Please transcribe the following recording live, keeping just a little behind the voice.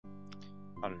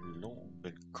Hallo,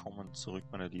 willkommen zurück,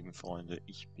 meine lieben Freunde.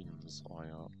 Ich bin's,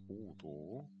 euer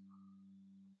Odo.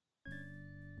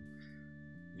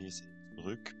 Wir sind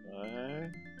zurück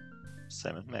bei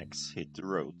Sam & Max Hit the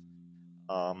Road.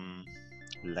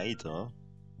 Leider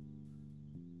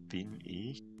bin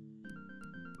ich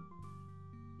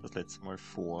das letzte Mal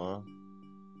vor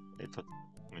etwa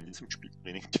in diesem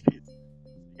Spieltraining gewesen.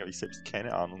 Deswegen habe ich selbst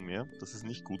keine Ahnung mehr. Das ist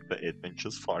nicht gut bei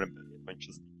Adventures, vor allem bei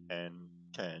Adventures, die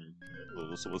kein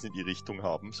oder sowas in die Richtung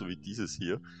haben, so wie dieses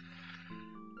hier.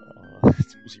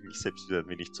 Jetzt muss ich mich selbst wieder ein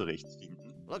wenig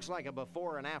zurechtfinden. Looks like a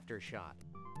before and after shot.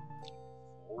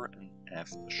 Before and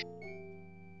after shot.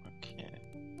 Okay.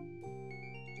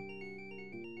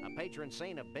 A patron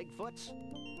saint of Bigfoots?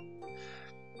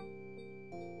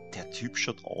 Der Typ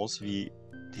schaut aus wie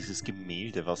dieses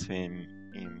Gemälde, was wir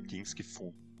im Dings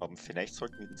gefunden haben. Vielleicht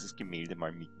sollten wir dieses Gemälde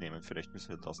mal mitnehmen. Vielleicht müssen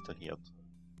wir das daher tun.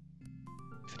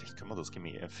 Vielleicht können wir das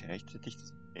Gemälde. Vielleicht hätte ich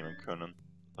das mitnehmen können.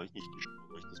 Habe ich nicht geschaut,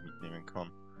 ob ich das mitnehmen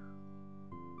kann.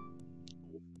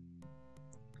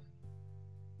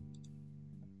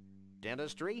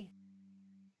 Dentistry?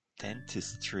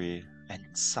 Dentistry.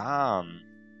 Ein Zahn.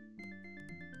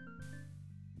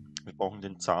 Wir brauchen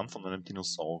den Zahn von einem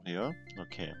Dinosaurier.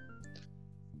 Okay.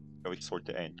 Ich glaube, ich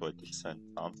sollte eindeutig sein.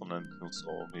 Zahn von einem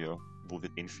Dinosaurier. Wo wir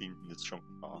den finden, ist schon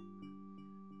klar.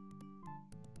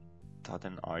 Da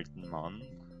den alten Mann.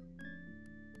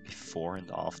 Before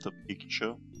and after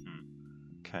picture.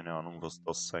 Keine Ahnung, was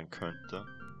das sein könnte.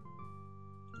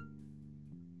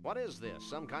 What is this?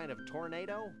 Some kind of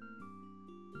tornado?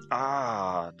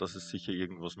 Ah, das ist sicher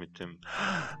irgendwas mit dem...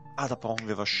 Ah, da brauchen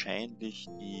wir wahrscheinlich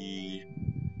die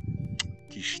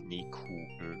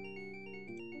Schneekugel.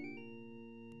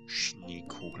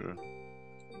 Schneekugel.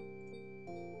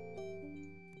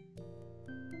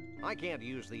 I can't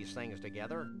use these things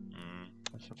together.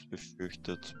 Ich hab's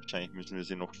befürchtet. Wahrscheinlich müssen wir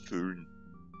sie noch füllen.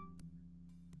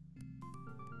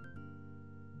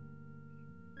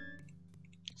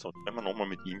 So, wenn wir nochmal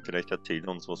mit ihm vielleicht erzählen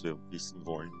uns, was wir wissen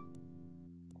wollen.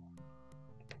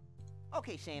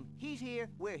 Okay, Sam, he's here,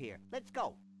 we're here. Let's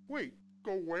go. Wait,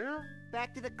 go where?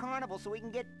 Back to the carnival so we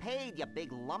can get paid, you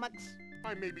big lummox.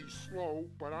 I may be slow,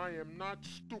 but I am not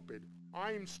stupid.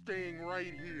 I'm staying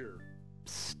right here.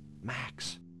 Psst,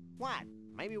 Max. What?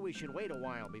 Maybe we should wait a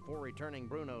while before returning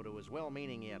Bruno to his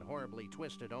well-meaning yet horribly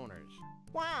twisted owners.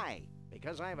 Why?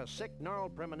 Because I have a sick,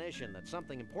 gnarled premonition that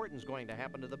something important's going to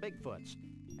happen to the Bigfoots.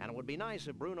 And it would be nice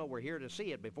if Bruno were here to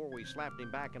see it before we slapped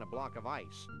him back in a block of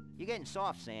ice. You're getting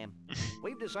soft, Sam.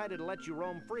 We've decided to let you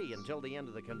roam free until the end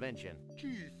of the convention.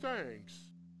 Gee, thanks.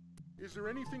 Is there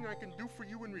anything I can do for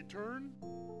you in return?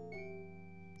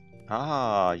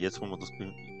 Ah, jetzt wo wir das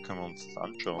können wir uns das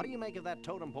anschauen. What do you make of that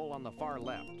totem pole on the far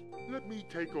left? Let me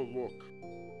take a look.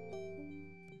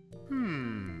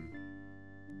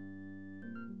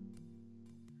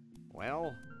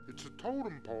 Well, It's a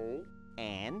totem pole.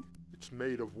 And? It's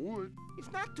made of wood.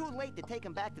 It's not too late to take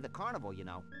him back to the carnival, you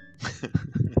know.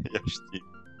 Ja, stimmt.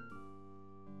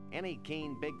 any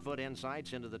keen Bigfoot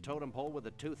insights into the totem pole with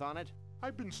a tooth on it?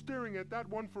 I've been staring at that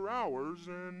one for hours,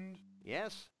 and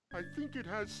Yes? I think it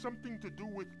has something to do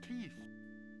with teeth.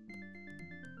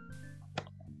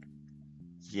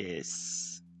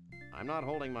 Yes. I'm not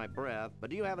holding my breath, but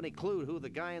do you have any clue who the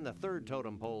guy in the third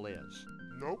totem pole is?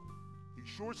 Nope. He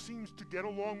sure seems to get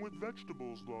along with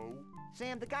vegetables, though.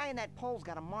 Sam, the guy in that pole's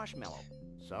got a marshmallow.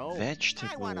 So?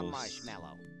 Vegetables. I want a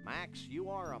marshmallow. Max, you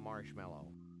are a marshmallow.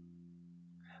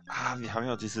 Ah, wir haben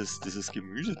ja dieses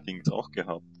Gemüsedings auch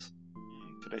gehabt.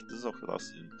 Vielleicht ist es auch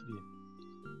das irgendwie.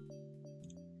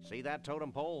 See that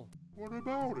totem pole? What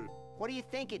about it? What do you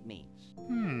think it means?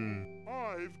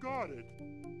 I've got it.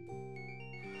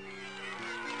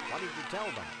 What did you tell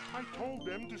them? I told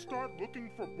them to start looking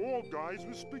for bald guys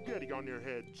with spaghetti on their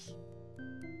heads.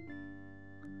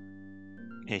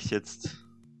 Echt jetzt?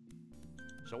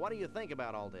 So what do you think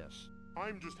about all this?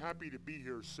 I'm just happy to be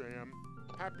here, Sam.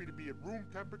 Happy to be at room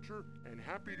temperature and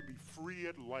happy to be free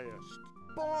at last.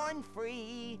 Born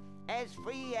free as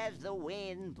the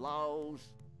wind blows.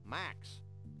 Max,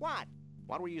 What?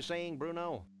 what were you saying,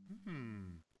 Bruno?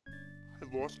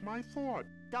 I lost my thought.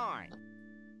 Darn.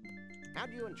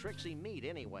 How'd you and Trixie meet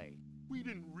anyway? We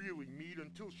didn't really meet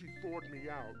until she thawed me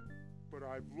out. But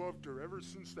I've loved her ever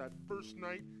since that first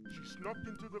night she snuck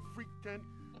into the freak tent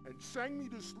and sang me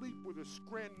to sleep with a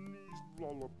Scrantonese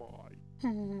lullaby.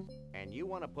 And you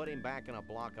want to put him back in a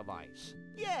block of ice?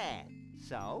 Yeah.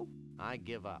 So? I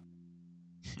give up.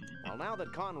 Well, now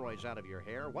that Conroy's out of your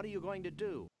hair, what are you going to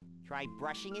do? Try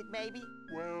brushing it, maybe?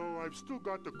 Well, I've still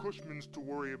got the Cushmans to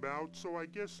worry about, so I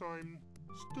guess I'm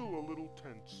still a little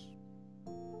tense.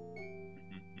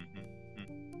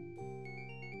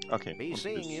 Okay. Be und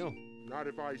seeing bis- you. Not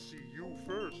if I see you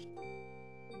first.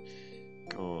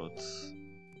 Gut.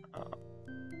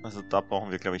 Also da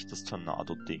brauchen wir, glaube ich, das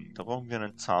Tornado-Ding. Da brauchen wir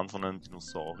einen Zahn von einem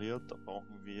Dinosaurier. Da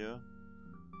brauchen wir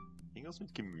irgendwas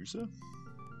mit Gemüse.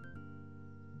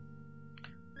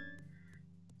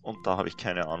 Und da habe ich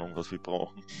keine Ahnung, was wir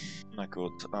brauchen. Na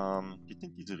gut, geht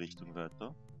in diese Richtung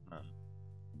weiter? Nein.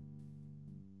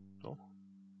 Doch.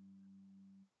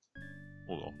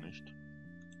 Oder auch nicht.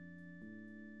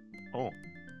 Oh.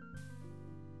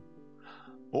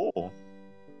 Oh.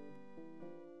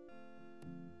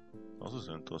 Das ist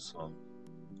interessant.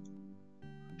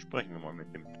 Sprechen wir mal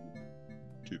mit dem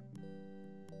Typ.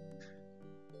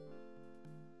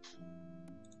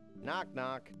 Knock,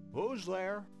 knock. Who's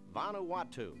there?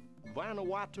 Vanuatu.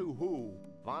 Vanuatu who?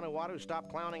 Vanuatu, stop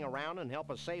clowning around and help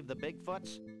us save the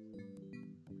Bigfoots?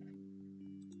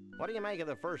 What do you make of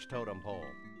the first totem pole?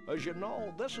 As you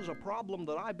know, this is a problem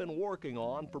that I've been working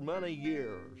on for many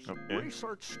years. Okay.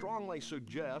 Research strongly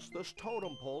suggests this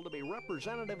totem pole to be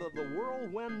representative of the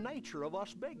whirlwind nature of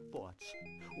us Bigfoots.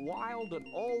 Wild and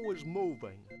always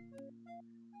moving.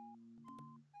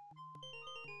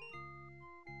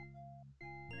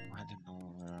 I don't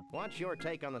know. What's your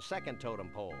take on the second totem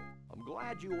pole? I'm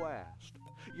glad you asked.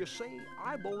 You see,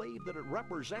 I believe that it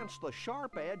represents the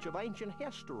sharp edge of ancient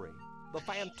history. The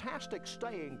fantastic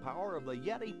staying power of the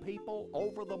Yeti people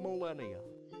over the millennia.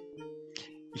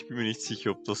 Ich bin mir nicht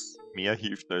sicher, ob das mehr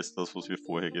hilft als das, was wir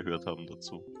vorher gehört haben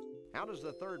dazu. How does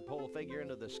the third pole figure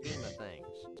into the scheme of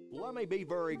things? Let me be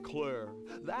very clear.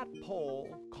 That pole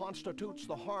constitutes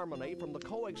the harmony from the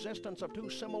coexistence of two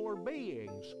similar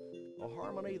beings. A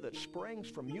harmony that springs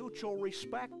from mutual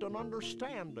respect and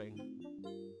understanding.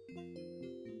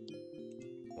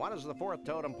 What does the fourth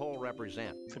totem pole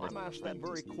represent? I'm asked that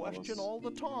very question all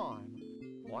the time.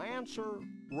 Well, answer,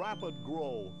 rapid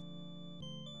growth.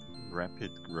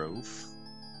 Rapid growth?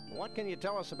 What can you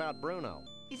tell us about Bruno?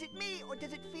 Is it me, or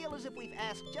does it feel as if we've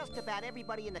asked just about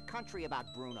everybody in the country about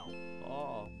Bruno?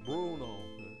 Ah, Bruno.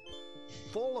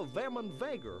 Full of vim and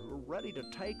vigor, ready to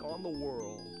take on the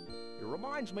world. It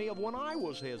reminds me of when I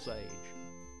was his age.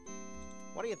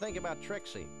 What do you think about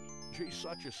Trixie? She's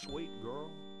such a sweet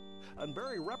girl, and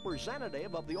very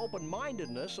representative of the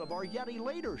open-mindedness of our Yeti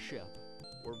leadership.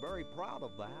 We're very proud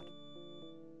of that.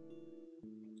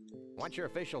 What's your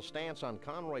official stance on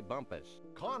Conroy Bumpus?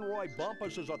 Conroy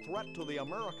Bumpus is a threat to the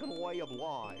American way of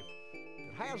life.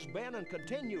 It has been and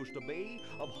continues to be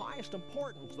of highest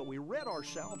importance that we rid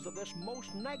ourselves of this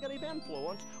most negative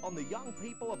influence on the young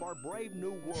people of our brave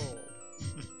new world.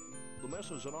 The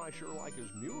missus and I sure like his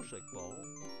music, though.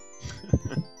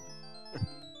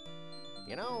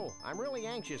 You know, I'm really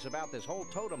anxious about this whole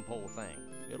totem pole thing.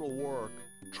 It'll work.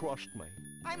 Trust me.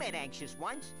 I met Anxious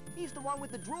once. He's the one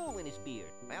with the drool in his beard.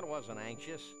 That wasn't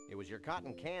anxious. It was your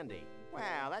cotton candy.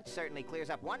 Well, that certainly clears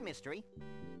up one mystery.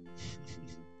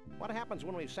 What happens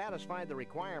when we've satisfied the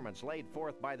requirements laid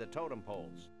forth by the totem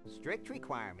poles? Strict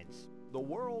requirements. The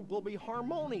world will be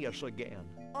harmonious again.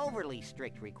 Overly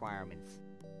strict requirements.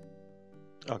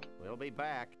 Okay. We'll be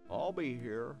back. I'll be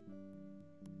here.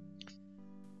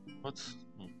 Was?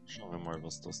 Schauen wir mal,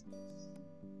 was das ist.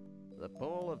 The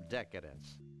Pool of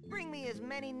Decadence. Bring me as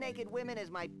many naked women as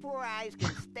my poor eyes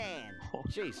can stand.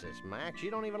 Jesus, Max,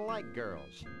 you don't even like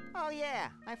girls. Oh yeah,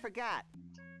 I forgot.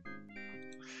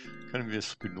 Können wir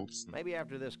es benutzen? Maybe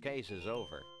after this case is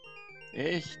over.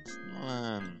 Echt?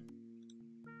 Nein.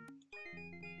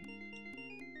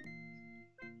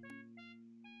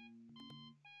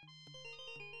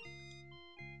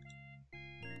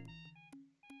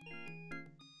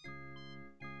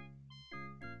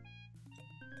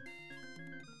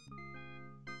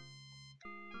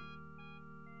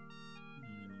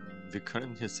 Wir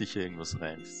können hier sicher irgendwas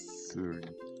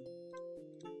reinfüllen.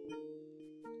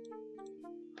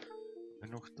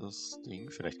 Noch das Ding,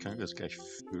 vielleicht können wir es gleich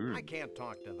füllen. I can't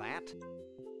talk to that.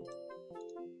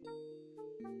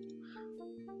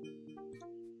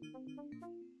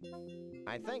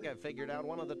 I think I figured out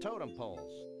one of the totem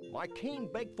poles. My keen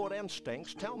Bigfoot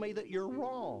instincts tell me that you're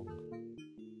wrong.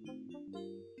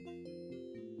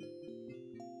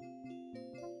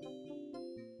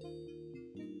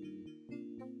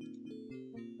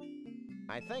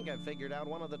 I think I figured out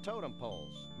one of the totem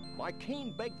poles. My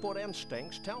keen Bigfoot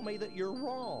instincts tell me that you're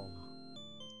wrong.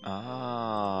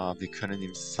 Ah, wir können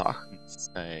ihm Sachen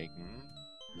zeigen.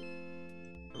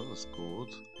 Das ist gut.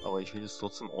 Aber ich will es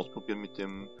trotzdem ausprobieren mit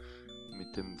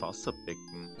dem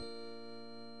Wasserbecken.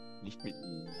 Nicht mit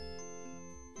ihm.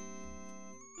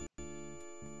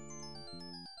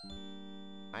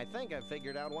 I think I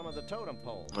figured out one of the totem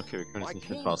poles. Okay, wir können es My nicht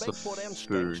keen mit Wasser Bigfoot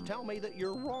instincts füllen. tell me that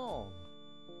you're wrong.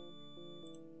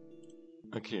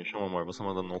 Okay, schauen wir mal, was haben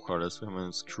wir da noch alles? Wir haben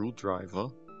einen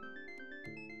Screwdriver.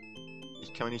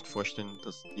 Ich kann mir nicht vorstellen,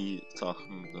 dass die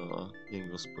Sachen da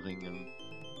irgendwas bringen.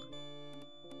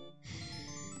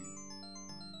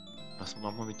 Was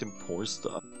machen wir mit dem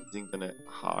Polster? Irgendeine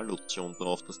Haarlotion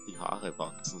drauf, dass die Haare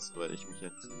wachsen, soweit ich mich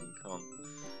entsinnen kann.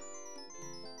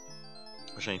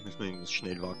 Wahrscheinlich müssen wir irgendwas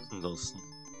schnell wachsen lassen.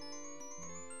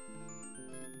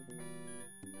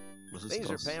 Was ist These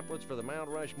are das? pamphlets for the Mount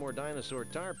Rushmore Dinosaur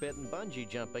Tar Pit and Bungee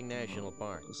Jumping National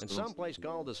Park, Was and ist das? someplace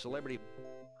called the Celebrity...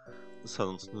 Das hat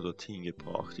uns nur dorthin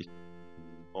gebracht. Ich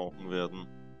brauchen werden.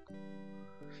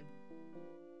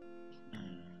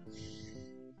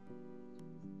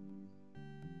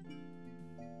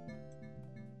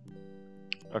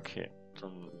 Okay,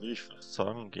 dann würde ich fast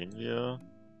sagen, gehen wir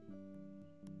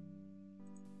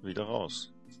wieder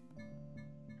raus.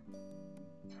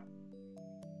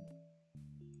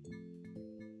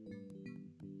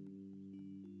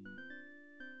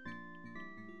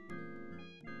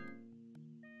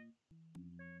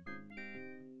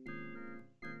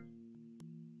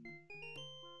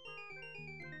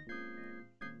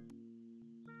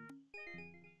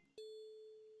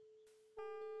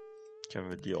 Können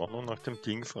wir die auch noch nach dem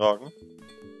Ding fragen?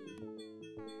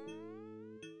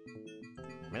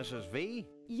 Mrs. V?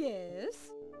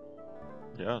 Yes?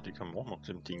 Ja, die kann man auch nach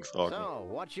dem Ding fragen. So,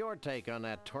 what's your take on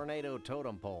that tornado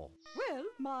totem pole? Well,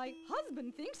 my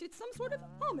husband thinks it's some sort of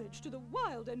homage to the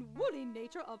wild and woolly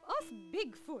nature of us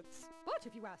Bigfoots. But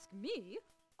if you ask me,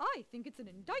 I think it's an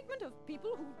indictment of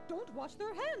people who don't wash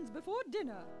their hands before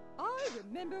dinner. I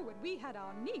remember when we had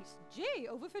our niece, Jay,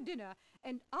 over for dinner,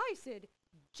 and I said,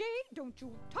 Jay, don't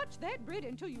you touch that bread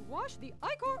until you wash the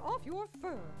ichor off your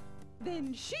fur.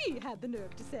 Then she had the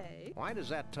nerve to say, Why does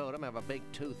that totem have a big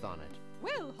tooth on it?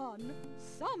 well, hon,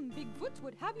 some Bigfoots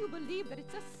would have you believe that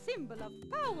it's a symbol of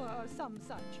power or some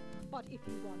such. But if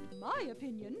you want my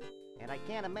opinion, And I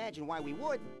can't imagine why we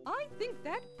would. I think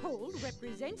that pole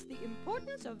represents the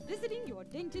importance of visiting your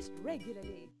dentist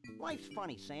regularly. Life's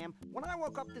funny, Sam. When I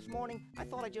woke up this morning, I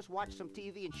thought I'd just watch some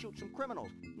TV and shoot some criminals.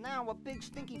 Now a big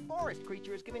stinky forest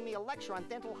creature is giving me a lecture on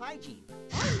dental hygiene.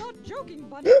 I'm not joking,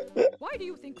 Bunny. Why do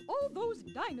you think all those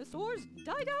dinosaurs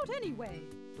died out anyway?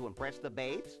 To impress the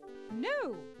babes?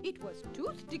 No, it was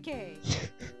tooth decay.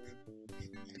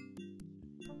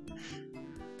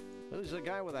 Who's the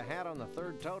guy with a hat on the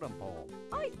third totem pole?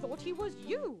 I thought he was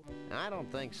you. I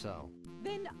don't think so.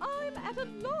 Then I'm at a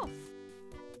loss.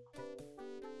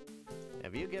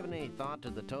 Have you given any thought to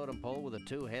the totem pole with the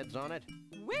two heads on it?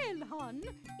 Well, hon,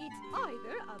 it's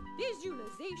either a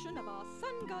visualization of our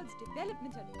sun god's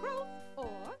development and growth,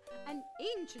 or an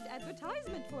ancient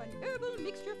advertisement for an herbal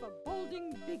mixture for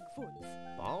balding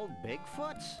Bigfoots. Bald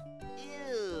Bigfoots?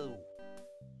 Ew.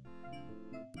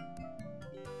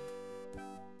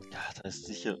 Ja, da ist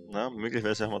sicher, na,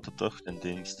 möglicherweise haben wir da doch den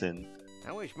Dings, den...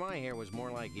 I wish my hair was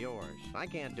more like yours. I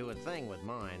can't do a thing with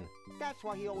mine. That's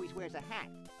why he always wears a hat.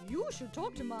 You should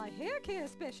talk to my hair care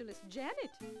specialist, Janet.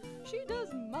 She does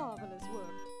marvelous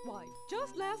work. Why,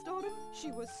 just last autumn, she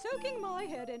was soaking my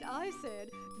head and I said,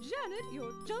 Janet,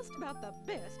 you're just about the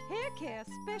best hair care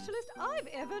specialist I've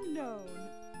ever known.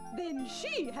 Then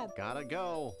she had... Gotta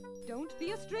go. Don't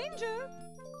be a stranger.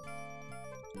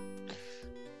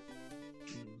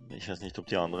 Ich weiß nicht, ob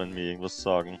die anderen mir irgendwas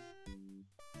sagen.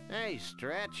 Hey,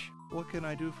 Stretch. What can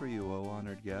I do for you, O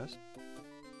honored guest?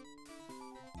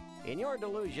 In your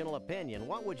delusional opinion,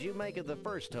 what would you make of the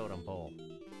first totem pole?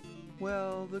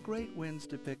 Well, the great winds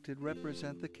depicted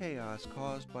represent the chaos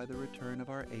caused by the return of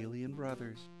our alien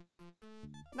brothers.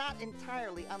 Not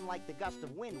entirely unlike the gust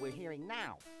of wind we're hearing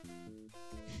now.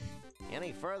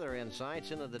 Any further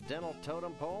insights into the dental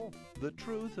totem pole? The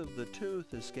truth of the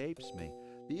tooth escapes me.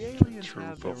 The aliens truth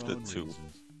have their of the own tooth.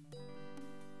 reasons.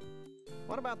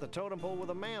 What about the totem pole with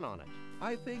a man on it?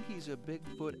 I think he's a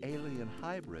Bigfoot alien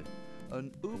hybrid,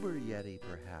 an uber yeti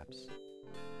perhaps.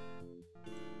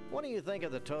 What do you think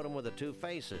of the totem with the two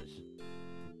faces?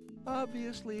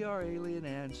 Obviously, our alien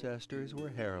ancestors were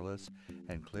hairless,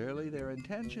 and clearly their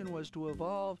intention was to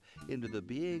evolve into the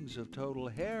beings of total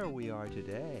hair we are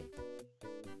today.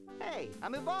 Hey,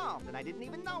 I'm evolved and I didn't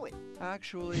even know it.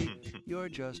 Actually, you're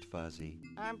just fuzzy.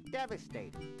 I'm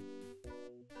devastated.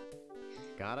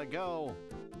 Gotta go.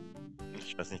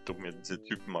 Ich weiß nicht, ob mir diese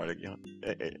Typen alle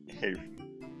helfen.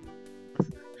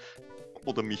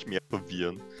 Oder mich mehr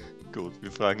verwirren. Gut,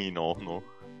 wir fragen ihn auch noch.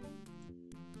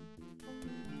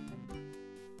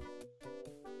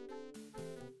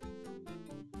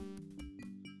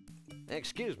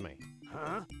 Excuse me.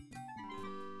 Huh?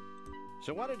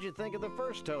 So what did you think of the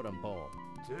first totem pole?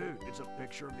 Dude, it's a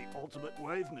picture of the ultimate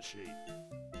wave machine.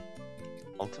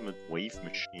 Ultimate Wave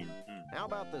Machine. How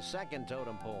about the second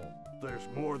totem pole? There's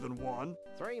more than one?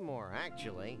 3 more,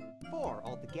 actually. 4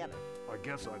 altogether. I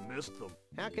guess I missed them.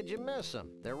 How could you miss them?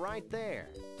 They're right there.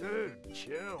 Dude,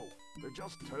 chill. They're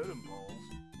just totem poles.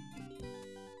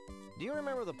 Do you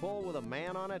remember the pole with a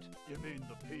man on it? You mean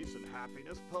the peace and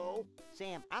happiness pole?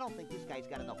 Sam, I don't think this guy's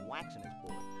got enough wax in his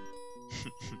board.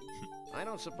 I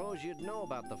don't suppose you'd know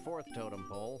about the 4th totem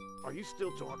pole. Are you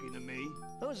still talking to me?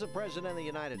 Who's the President of the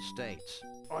United States?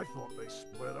 I thought they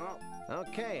split up.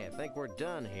 Okay, I think we're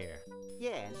done here.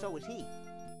 Yeah, and so is he.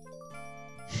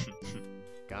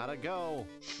 Gotta go.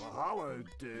 Mahalo,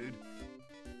 dude.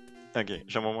 Okay,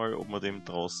 schauen wir mal, ob wir dem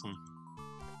draußen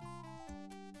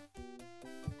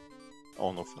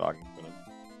auch noch fragen können.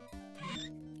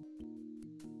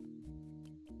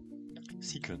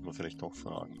 Sie könnten wir vielleicht auch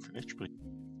fragen. Vielleicht spricht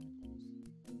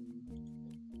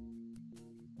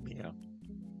mehr.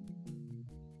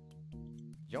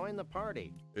 Join the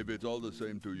party. If it's all the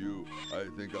same to you, I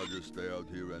think I'll just stay out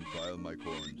here and file my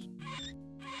coins.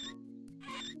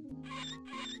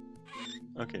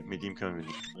 Okay, mit ihm können wir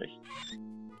nicht sprechen.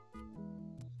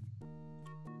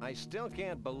 I still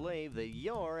can't believe that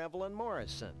you're Evelyn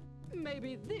Morrison.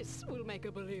 Maybe this will make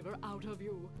a believer out of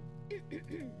you.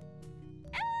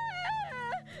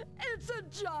 It's a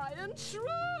giant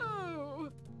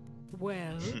shrew!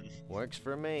 Well? Works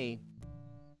for me.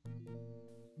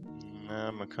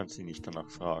 Na, man kann sie nicht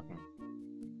danach fragen.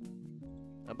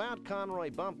 About Conroy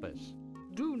Bumpus.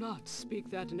 Do not speak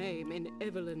that name in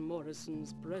Evelyn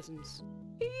Morrison's presence.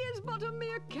 He is but a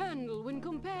mere candle when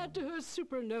compared to her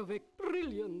supernovic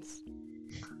brilliance.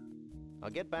 I'll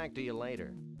get back to you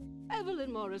later.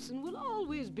 Evelyn Morrison will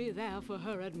always be there for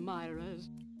her admirers.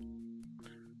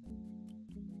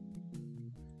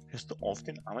 Hörst du auf,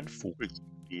 den armen Vogel zu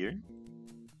quälen?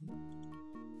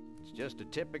 It's just a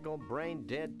typical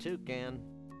brain-dead toucan.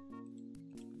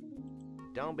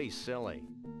 Don't be silly.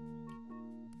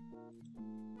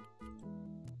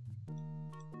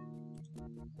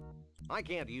 I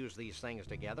can't use these things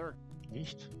together.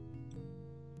 Nicht?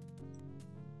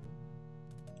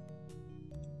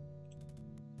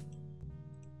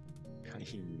 Kann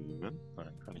ich ihn nehmen?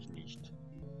 Nein, kann ich nicht.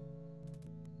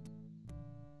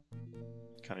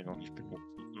 Kann ich noch nicht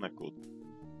benutzen. Na gut.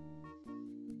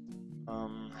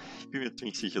 Ich bin mir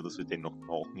ziemlich sicher, dass wir den noch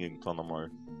brauchen irgendwann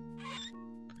einmal.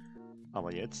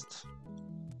 Aber jetzt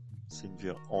sind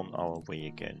wir on our way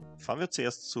again. Fahren wir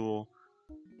zuerst zu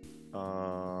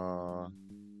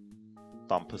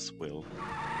Bumpus Will.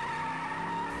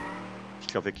 Ich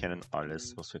glaube, wir kennen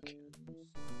alles, was wir kennen.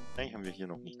 Eigentlich haben wir hier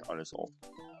noch nicht alles auf.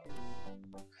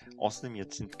 Außerdem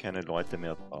jetzt sind keine Leute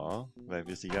mehr da, weil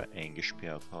wir sie ja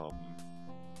eingesperrt haben.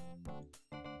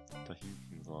 Da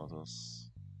hinten war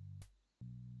das.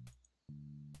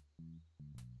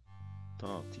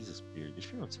 Da, dieses Bild. Ich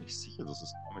bin mir ziemlich sicher, dass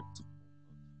es damit zu tun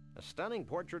hat. A stunning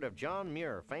portrait of John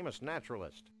Muir, famous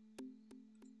naturalist.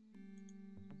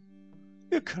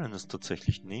 Wir können es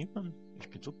tatsächlich nehmen. Ich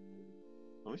bin so...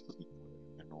 Habe ich das nicht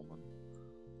genommen?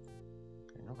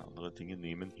 Kann ich noch andere Dinge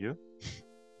nehmen hier?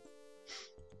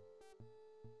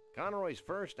 Conroy's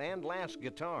first and last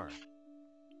guitar.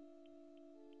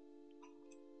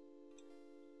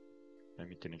 Kann ich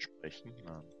mit denen sprechen?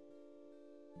 Nein.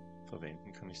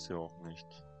 Verwenden kann ich sie auch nicht.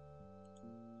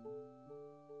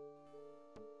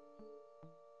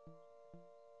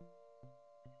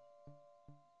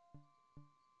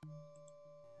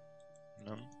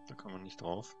 Nein, da kann man nicht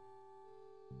drauf.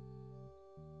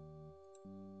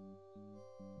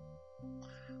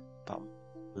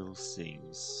 Will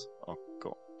sings. Oh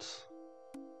Gott.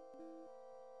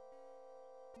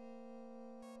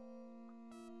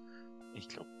 Ich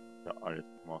glaube, ja, alles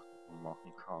gemacht, was man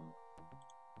machen kann.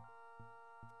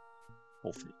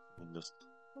 Hoffe ich zumindest.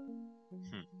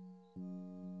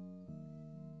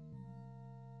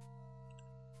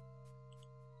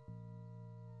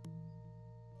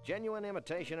 Genuine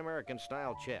imitation American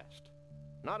style chest.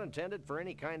 Not intended for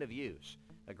any kind of use.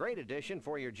 A great addition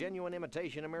for your genuine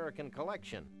imitation American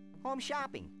collection. Home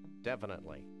shopping.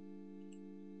 Definitely.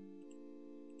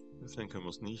 Deswegen können wir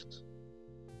es nicht.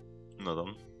 Na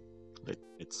dann,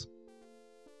 jetzt.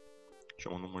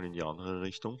 Schauen wir nochmal in die andere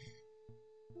Richtung.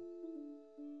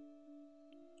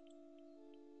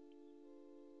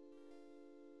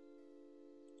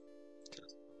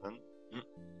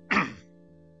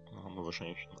 Da haben wir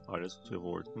wahrscheinlich schon alles, was wir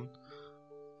wollten.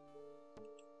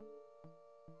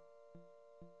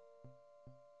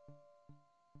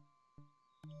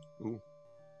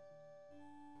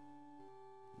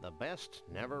 The best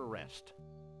never rest.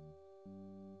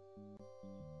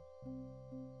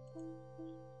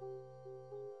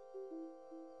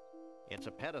 It's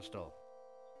a pedestal.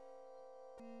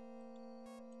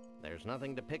 There's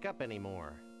nothing to pick up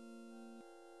anymore.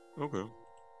 Okay.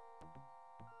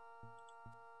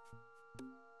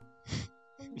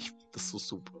 Ich finde das so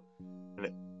super.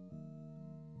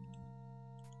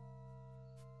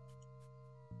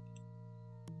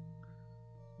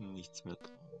 Nichts mehr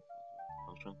drauf.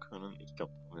 Anschauen können. Ich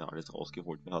glaube, da haben wir alles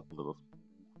rausgeholt. Wir hatten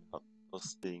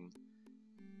das Ding.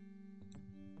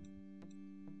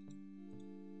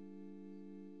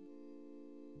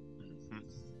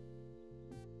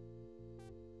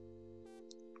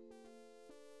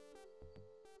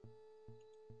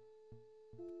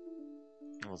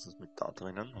 Was ist mit da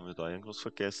drinnen? Haben wir da irgendwas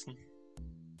vergessen?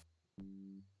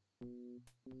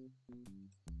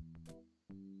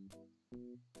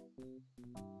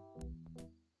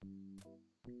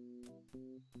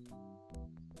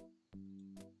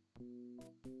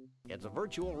 It's a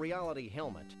virtual reality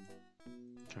helmet.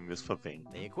 Können wir es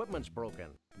verwenden? The equipment's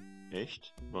broken.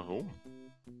 Echt? Warum?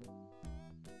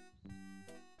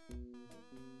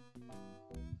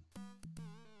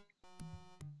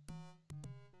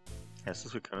 Heißt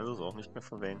das, wir können das auch nicht mehr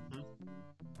verwenden?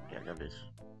 Ärgerlich.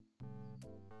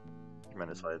 Ich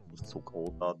meine, es war jetzt nicht so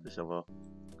großartig, aber...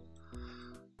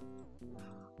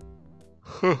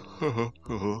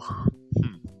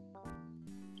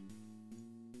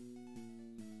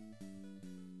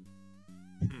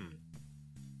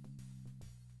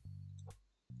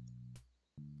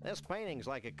 This painting's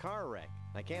like a car wreck.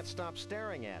 I can't stop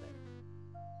staring at it.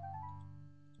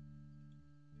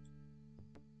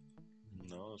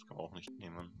 No, das kann man auch nicht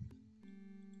nehmen.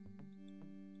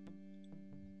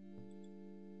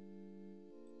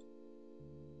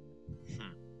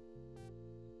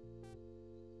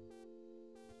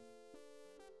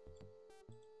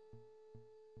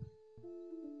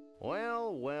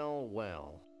 Well, well,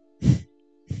 well.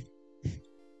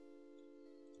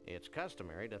 It's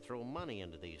customary to throw money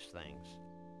into these things.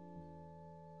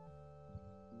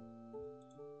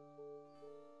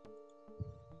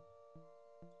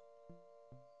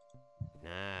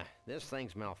 Nah, this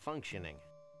thing's malfunctioning.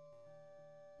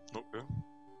 Okay.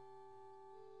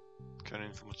 Keine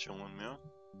Informationen mehr.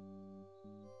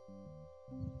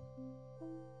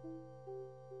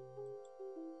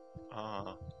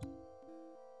 Ah.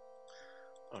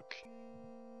 Okay.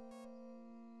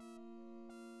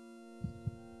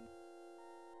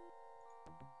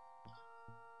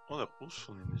 Oh, der Bus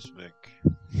von ihm ist weg.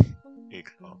 Eh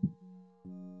klar.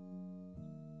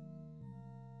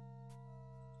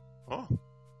 Oh.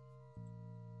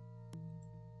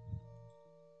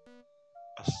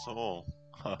 Ach so.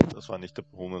 Ha, das war nicht der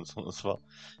Brunnen, sondern es war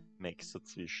Max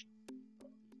dazwischen.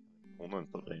 Brunnen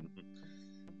verwenden.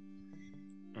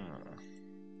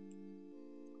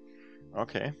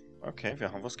 Okay, okay,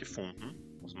 wir haben was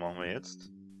gefunden. Was machen wir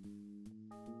jetzt?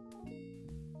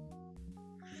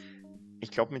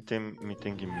 Ich glaube, mit dem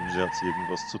Gemüse hat es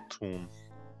irgendwas zu tun.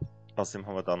 Außerdem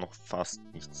haben wir da noch fast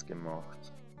nichts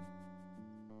gemacht.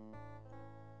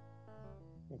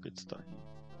 Wo geht's da hin?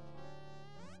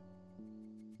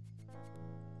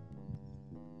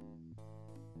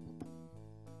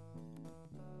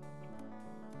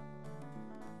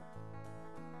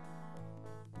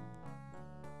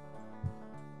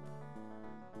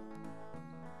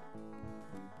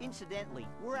 Incidentally,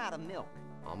 we're out of milk.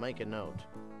 I'll make a note.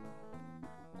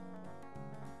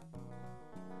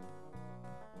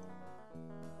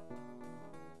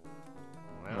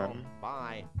 Well,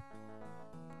 bye.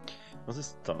 Was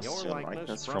ist das? Your Your likeness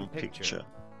likeness from from picture.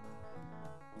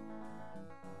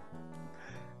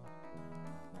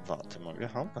 Warte mal,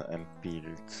 wir haben da ein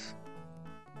Bild.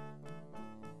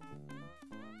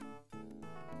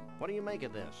 What do you make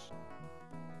of this?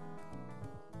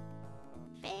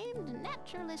 Famed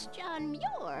naturalist John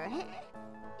Muir, huh?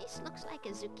 This looks like a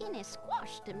zucchini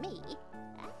squash to me.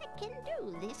 I can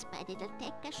do this, but it'll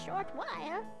take a short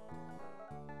while.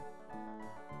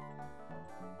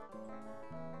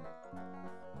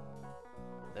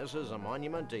 This is a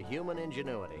monument to human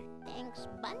ingenuity. Thanks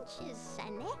bunches,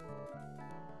 Sonny.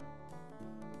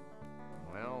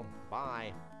 Well,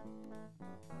 bye.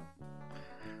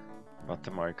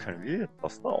 Warte mal, können wir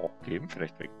das da auch geben?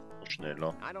 Vielleicht weg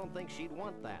schneller. I don't think she'd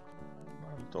want that.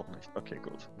 Nein, doch nicht. Okay,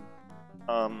 gut.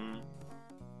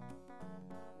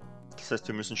 Das heißt,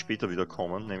 wir müssen später wieder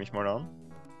kommen, nehme ich mal an.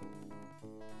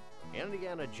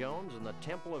 Indiana Jones and the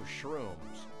Temple of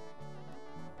Shrooms.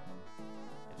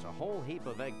 It's a whole heap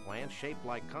of eggplants shaped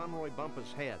like Conroy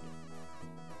Bumpus' head.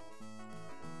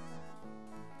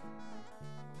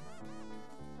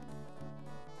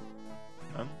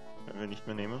 Nein, können wir nicht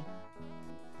mehr nehmen.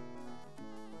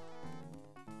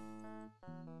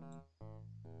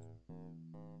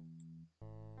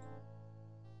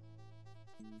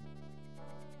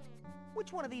 Which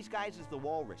Which one of these guys is the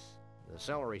walrus? The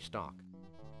celery stalk.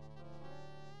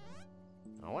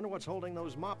 I wonder what's holding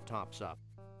those mop tops up.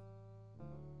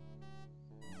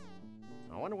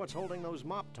 I wonder what's holding those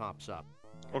mop tops up.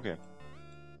 Okay.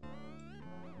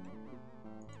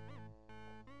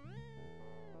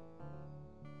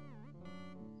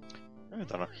 Können wir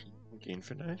da nach hinten gehen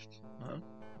vielleicht? Nein.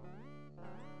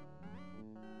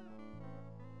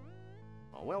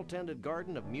 A well-tended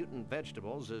garden of mutant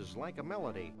vegetables is like a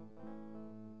melody.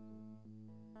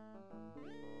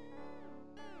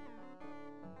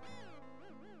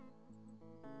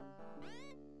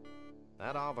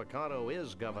 That avocado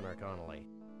is Governor Connolly.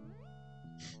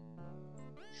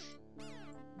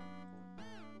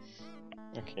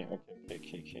 Okay.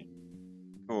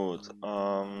 Gut,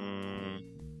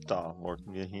 da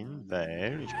wollten wir hin,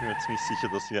 weil ich bin mir ziemlich sicher,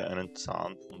 dass wir einen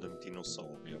Zahn von dem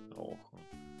Dinosaurier brauchen.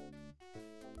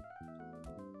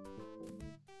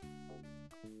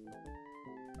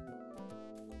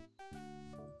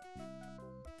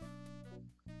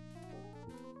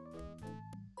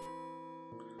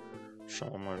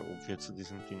 Schauen wir mal, ob wir zu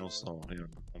diesem Dinosaurier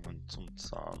kommen, zum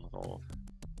Zahn rauf.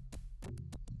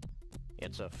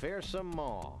 It's a fearsome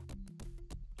maw.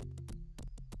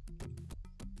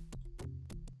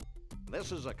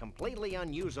 This is a completely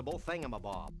unusable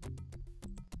thingamabob.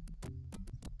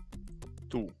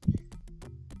 Du.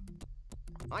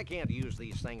 I can't use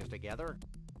these things together.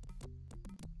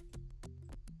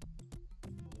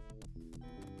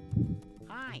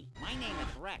 Hi, my name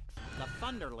is Rex, the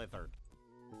Thunder Lizard.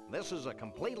 This is a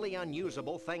completely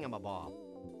unusable thingamabob.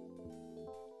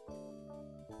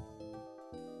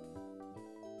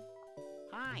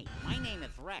 Hi, my name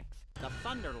is Rex, the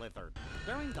Thunder Lizard.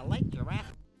 During the Lake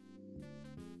Jurassic...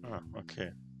 Ah,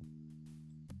 okay.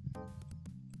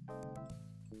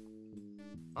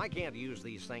 I can't use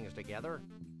these things together.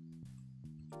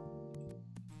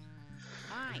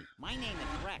 Hi, my name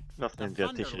is Rex, Lass the den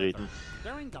Thunder wirklich Lizard. reden.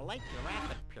 During the Lake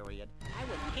Jurassic period, I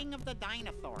was king of the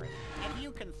dinosaurs. As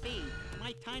you can see,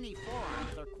 my tiny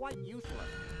forearms are quite useless.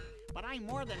 But I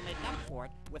more than make up for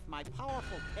it with my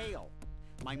powerful tail,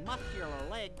 my muscular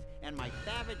legs, and my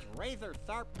savage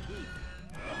razor-sharp teeth.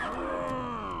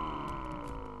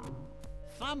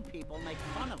 Some people make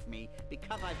fun of me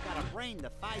because I've got a brain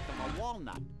the size of a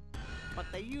walnut. But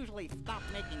they usually stop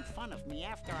making fun of me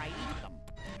after I eat them.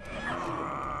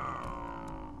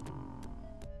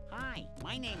 Hi,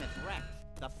 my name is Rex,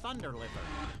 the Thunder Lizard.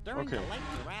 During the Late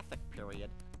Jurassic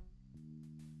period...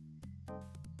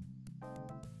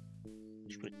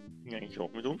 Spricht eigentlich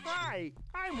auch mit uns? Hi,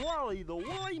 I'm Wally, the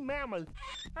woolly mammoth.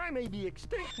 I may be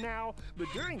extinct now,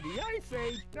 but during the Ice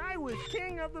Age, I was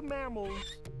king of the mammals.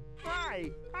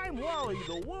 Hi, I'm Wally,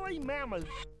 the woolly mammoth.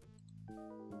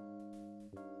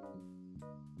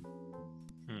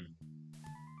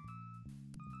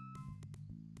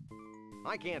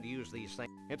 I can't use these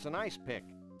things. It's an ice pick.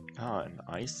 Ah, ein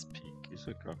Ice Peak. Ist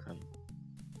ja gar kein...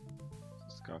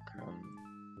 Das ist gar kein...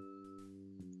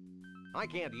 I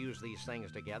can't use these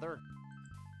things together.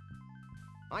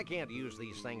 I can't use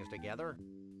these things together.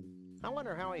 I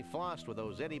wonder how he flossed with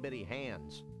those itty-bitty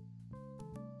hands.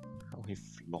 How he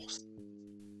flossed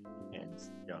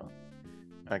hands, ja.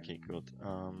 Okay, gut.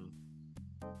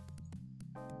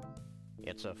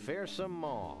 It's a fearsome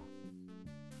maw.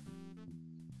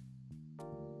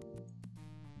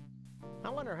 I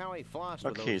wonder how he flossed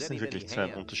with Okay, those es sind itty-bitty wirklich zwei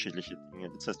hands. unterschiedliche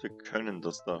Dinge. Das heißt, wir können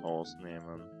das da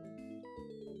rausnehmen.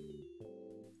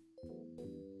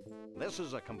 This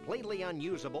is a completely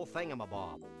unusable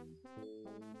thingamabob.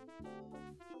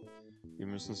 Wir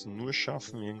müssen es nur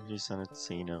schaffen, irgendwie seine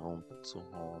Zähne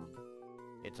runterzuhauen.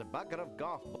 It's a bucket of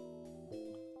golf balls.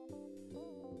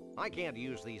 I can't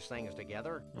use these things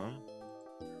together. Ja?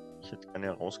 Ich hätte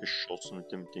gerne rausgeschossen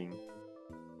mit dem Ding.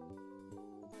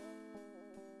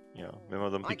 Ja, wenn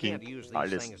man dann I can't beginnt, use these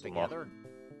alles things zu together. machen,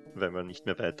 wenn man nicht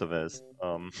mehr weiter weiß.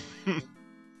 Ja,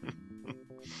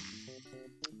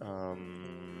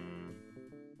 dann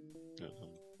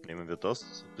nehmen wir das.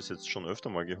 Das hat bis jetzt schon öfter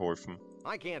mal geholfen.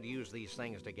 I can't use these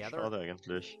things together. Schade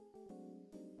eigentlich.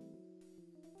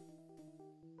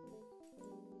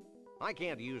 I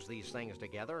can't use these things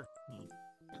together.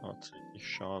 Tatsächlich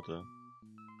schade.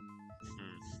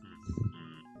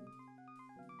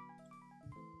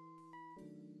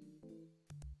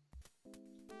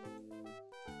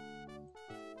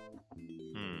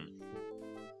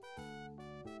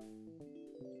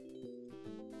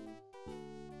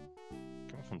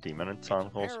 Kann man von dem einen Zahn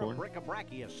rausholen?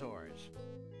 Brachiosaurs.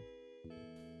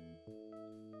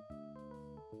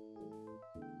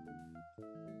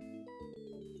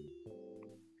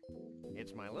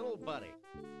 It's my little buddy.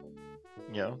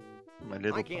 Ja, my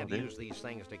little I can't buddy. use these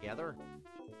things together.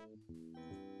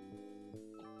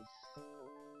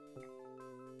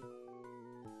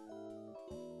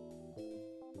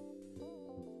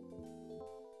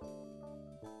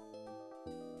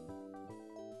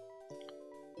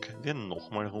 Können wir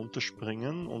nochmal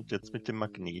runterspringen und jetzt mit dem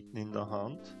Magneten in der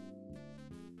Hand?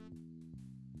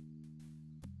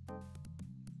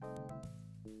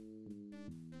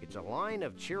 It's a line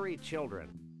of cheery children.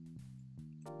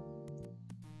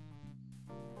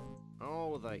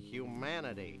 Oh, the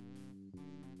humanity.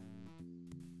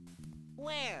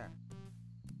 Where?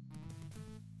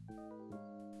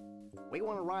 We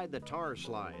want to ride the tar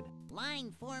slide.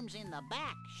 Line forms in the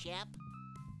back, Shep.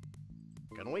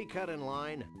 Can we cut in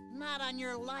line? Not on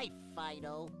your life,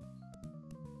 Fido.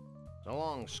 So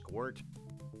long, Squirt.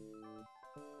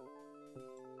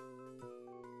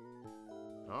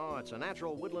 Oh, it's a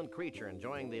natural woodland creature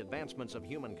enjoying the advancements of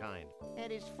humankind.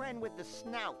 And his friend with the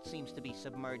snout seems to be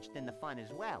submerged in the fun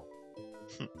as well.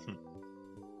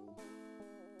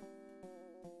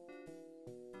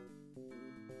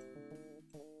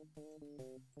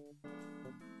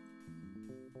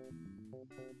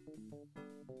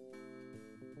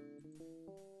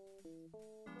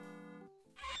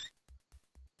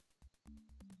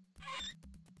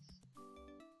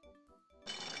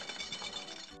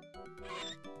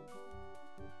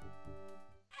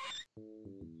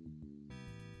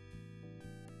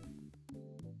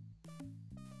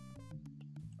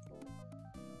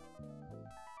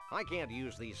 I can't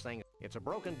use these things. It's a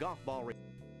broken golf ball.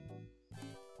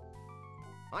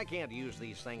 I can't use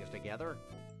these things together.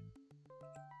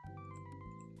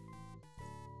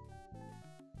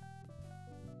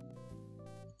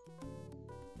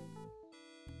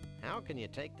 How can you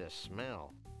take the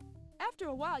smell? After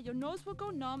a while, your nose will go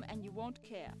numb and you won't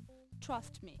care.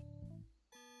 Trust me.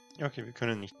 Okay, wir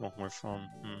können nicht nochmal fahren.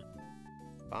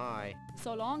 Bye.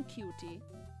 So long, cutie.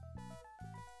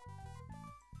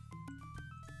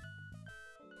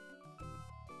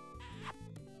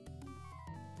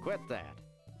 Quit that.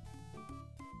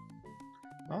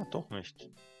 Ah, doch nicht.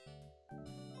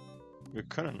 Wir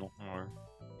können nochmal.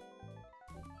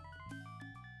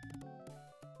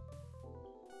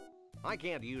 I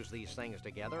can't use these things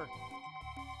together.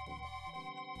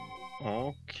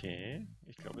 Okay,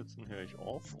 ich glaube, jetzt höre ich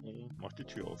auf und mach die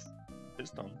Tür auf.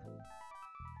 Bis dann.